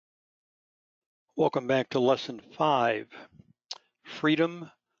Welcome back to Lesson 5, Freedom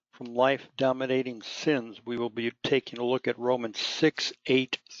from Life-Dominating Sins. We will be taking a look at Romans 6,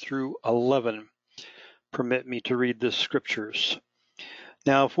 8 through 11. Permit me to read the scriptures.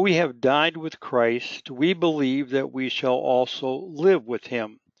 Now, if we have died with Christ, we believe that we shall also live with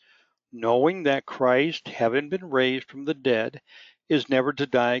him, knowing that Christ, having been raised from the dead, is never to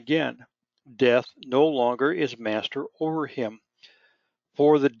die again. Death no longer is master over him.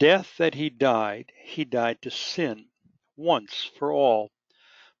 For the death that he died to sin once for all.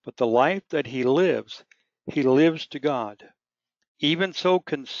 But the life that he lives to God. Even so,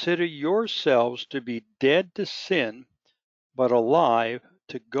 consider yourselves to be dead to sin, but alive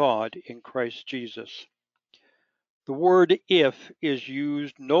to God in Christ Jesus. The word if is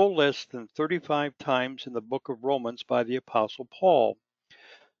used no less than 35 times in the book of Romans by the Apostle Paul.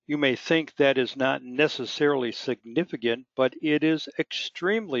 You may think that is not necessarily significant, but it is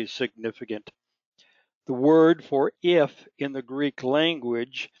extremely significant. The word for if in the Greek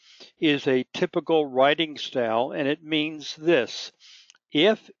language is a typical writing style, and it means this: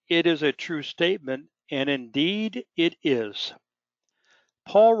 if it is a true statement, and indeed it is.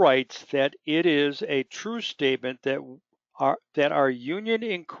 Paul writes that it is a true statement that our union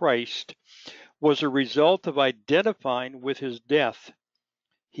in Christ was a result of identifying with his death.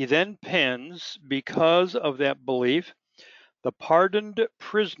 He then pens, because of that belief, the pardoned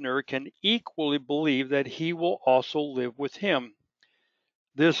prisoner can equally believe that he will also live with him.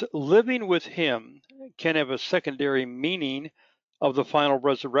 This living with him can have a secondary meaning of the final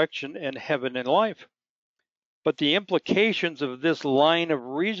resurrection and heaven and life. But the implications of this line of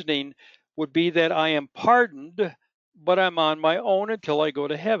reasoning would be that I am pardoned, but I'm on my own until I go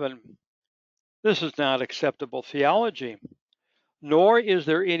to heaven. This is not acceptable theology, nor is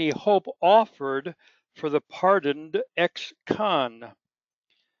there any hope offered for the pardoned ex-con.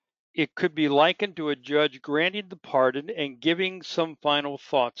 It could be likened to a judge granting the pardon and giving some final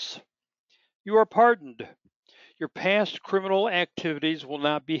thoughts. You are pardoned. Your past criminal activities will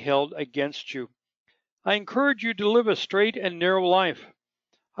not be held against you. I encourage you to live a straight and narrow life.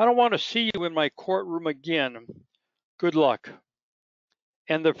 I don't want to see you in my courtroom again. Good luck.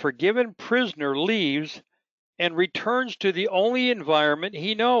 And the forgiven prisoner leaves and returns to the only environment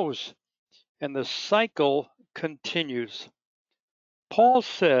he knows, and the cycle continues. Paul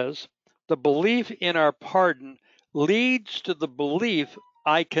says the belief in our pardon leads to the belief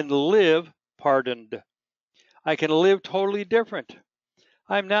I can live pardoned. I can live totally different.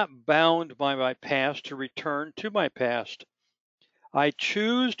 I'm not bound by my past to return to my past. I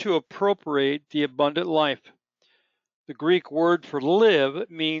choose to appropriate the abundant life. The Greek word for live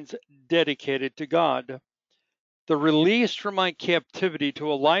means dedicated to God. The release from my captivity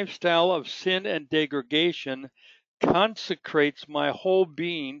to a lifestyle of sin and degradation consecrates my whole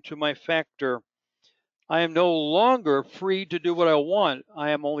being to my factor. I am no longer free to do what I want. I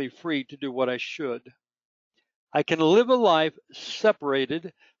am only free to do what I should. I can live a life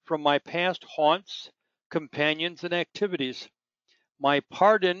separated from my past haunts, companions, and activities. My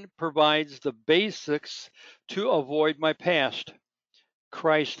pardon provides the basics to avoid my past.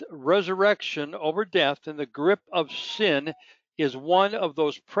 Christ's resurrection over death and the grip of sin is one of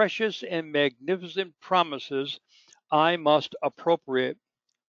those precious and magnificent promises I must appropriate.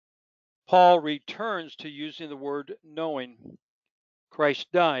 Paul returns to using the word knowing. Christ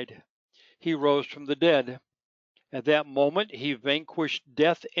died. He rose from the dead. At that moment, he vanquished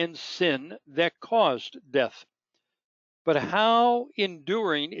death and sin that caused death. But how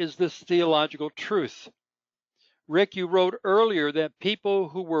enduring is this theological truth? Rick, you wrote earlier that people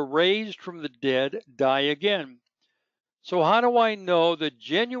who were raised from the dead die again. So how do I know the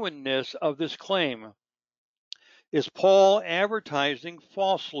genuineness of this claim? Is Paul advertising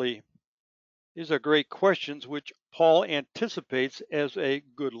falsely? These are great questions which Paul anticipates as a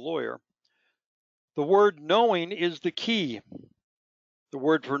good lawyer. The word knowing is the key. The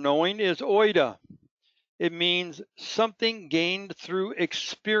word for knowing is oida. It means something gained through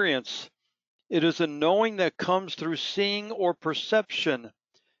experience. It is a knowing that comes through seeing or perception.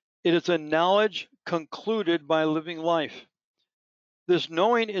 It is a knowledge concluded by living life. This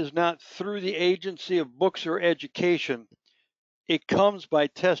knowing is not through the agency of books or education. It comes by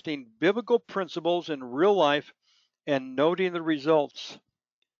testing biblical principles in real life and noting the results.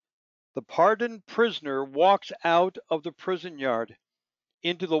 The pardoned prisoner walks out of the prison yard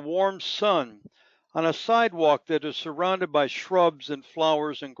into the warm sun on a sidewalk that is surrounded by shrubs and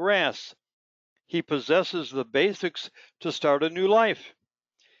flowers and grass. He possesses the basics to start a new life.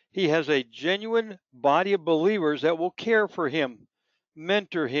 He has a genuine body of believers that will care for him,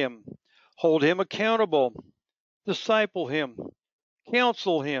 mentor him, hold him accountable, disciple him,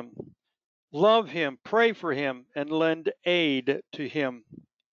 counsel him, love him, pray for him, and lend aid to him.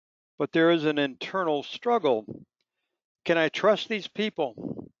 But there is an internal struggle. Can I trust these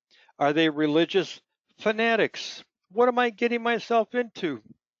people? Are they religious fanatics? What am I getting myself into?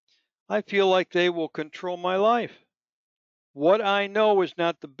 I feel like they will control my life. What I know is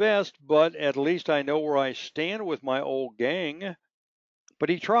not the best, but at least I know where I stand with my old gang. But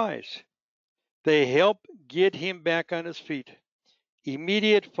he tries. They help get him back on his feet.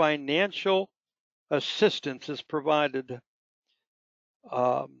 Immediate financial assistance is provided.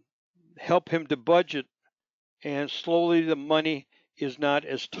 Help him to budget, and slowly the money is not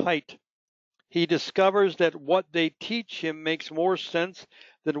as tight. He discovers that what they teach him makes more sense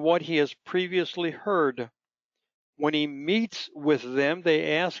than what he has previously heard. When he meets with them,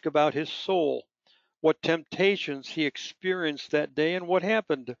 they ask about his soul, what temptations he experienced that day, and what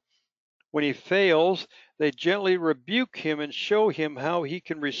happened. When he fails, they gently rebuke him and show him how he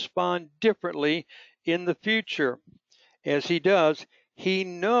can respond differently in the future. As he does, he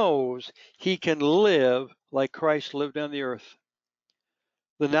knows he can live like Christ lived on the earth.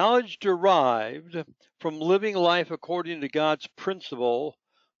 The knowledge derived from living life according to God's principle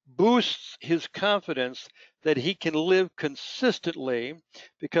boosts his confidence that he can live consistently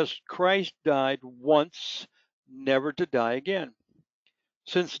because Christ died once, never to die again.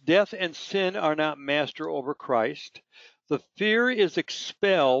 Since death and sin are not master over Christ, the fear is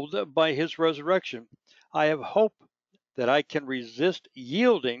expelled by his resurrection. I have hope that I can resist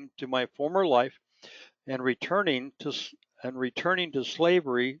yielding to my former life and returning to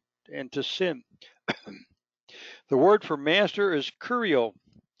slavery and to sin. The word for master is kurio.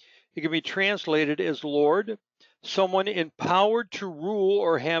 It can be translated as Lord, someone empowered to rule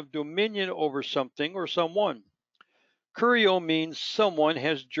or have dominion over something or someone. Kurio means someone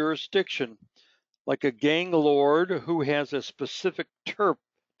has jurisdiction, like a gang lord who has a specific turf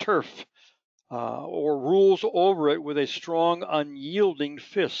or rules over it with a strong, unyielding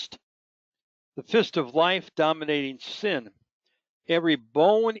fist. The fist of life dominating sin. Every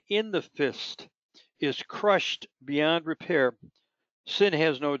bone in the fist is crushed beyond repair. Sin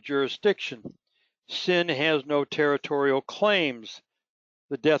has no jurisdiction. Sin has no territorial claims.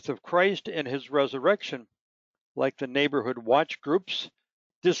 The death of Christ and his resurrection, like the neighborhood watch groups,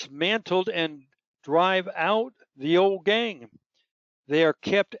 dismantled and drive out the old gang. They are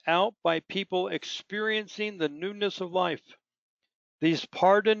kept out by people experiencing the newness of life. These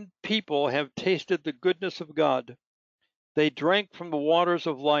pardoned people have tasted the goodness of God. They drank from the waters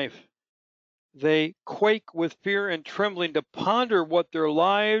of life. They quake with fear and trembling to ponder what their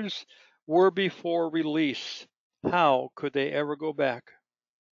lives were before release. How could they ever go back?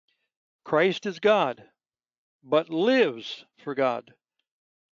 Christ is God, but lives for God.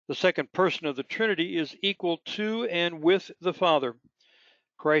 The second person of the Trinity is equal to and with the Father.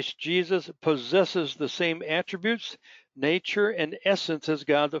 Christ Jesus possesses the same attributes, nature, and essence as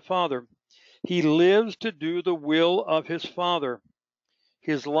God the Father. He lives to do the will of his Father.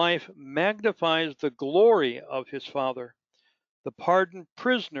 His life magnifies the glory of his Father. The pardoned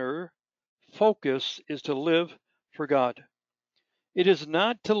prisoner focus is to live for God. It is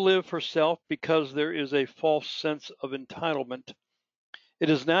not to live for self because there is a false sense of entitlement. It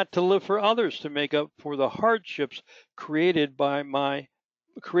is not to live for others to make up for the hardships created by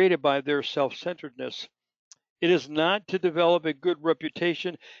their self-centeredness. It is not to develop a good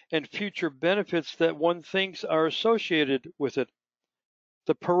reputation and future benefits that one thinks are associated with it.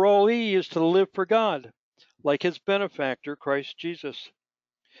 The parolee is to live for God, like his benefactor, Christ Jesus.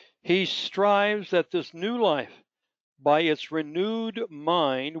 He strives that this new life, by its renewed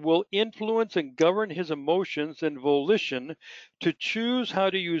mind, will influence and govern his emotions and volition to choose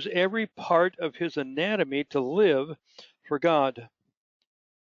how to use every part of his anatomy to live for God.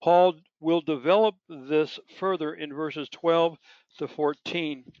 Paul will develop this further in verses 12 to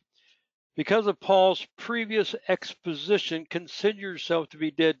 14. Because of Paul's previous exposition, consider yourself to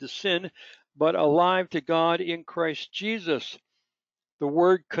be dead to sin, but alive to God in Christ Jesus. The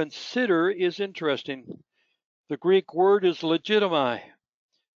word consider is interesting. The Greek word is legitimai.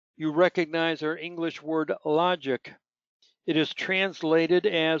 You recognize our English word logic. It is translated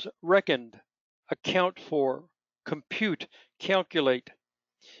as reckoned, account for, compute, calculate.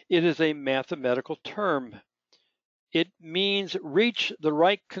 It is a mathematical term. It means reach the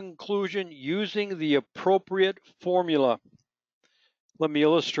right conclusion using the appropriate formula. Let me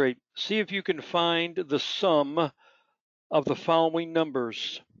illustrate. See if you can find the sum of the following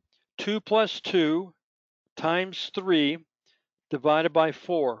numbers. 2 plus 2 times 3 divided by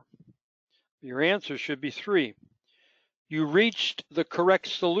 4. Your answer should be 3. You reached the correct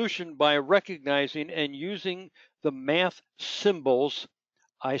solution by recognizing and using the math symbols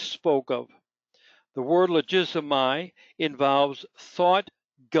I spoke of. The word logizomai involves thought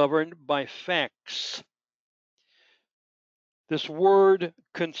governed by facts. This word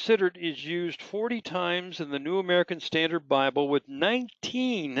considered is used 40 times in the New American Standard Bible, with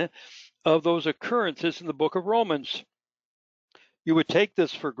 19 of those occurrences in the book of Romans. You would take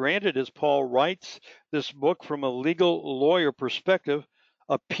this for granted as Paul writes this book from a legal lawyer perspective,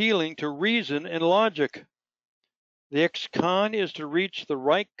 appealing to reason and logic. The ex-con is to reach the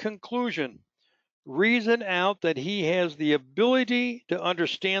right conclusion, reason out that he has the ability to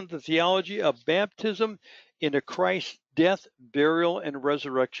understand the theology of baptism into Christ's death, burial, and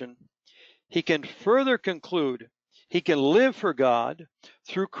resurrection. He can further conclude he can live for God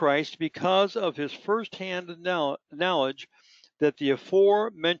through Christ because of his firsthand knowledge that the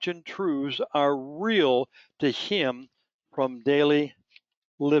aforementioned truths are real to him from daily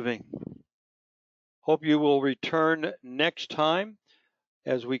living. Hope you will return next time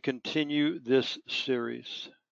as we continue this series.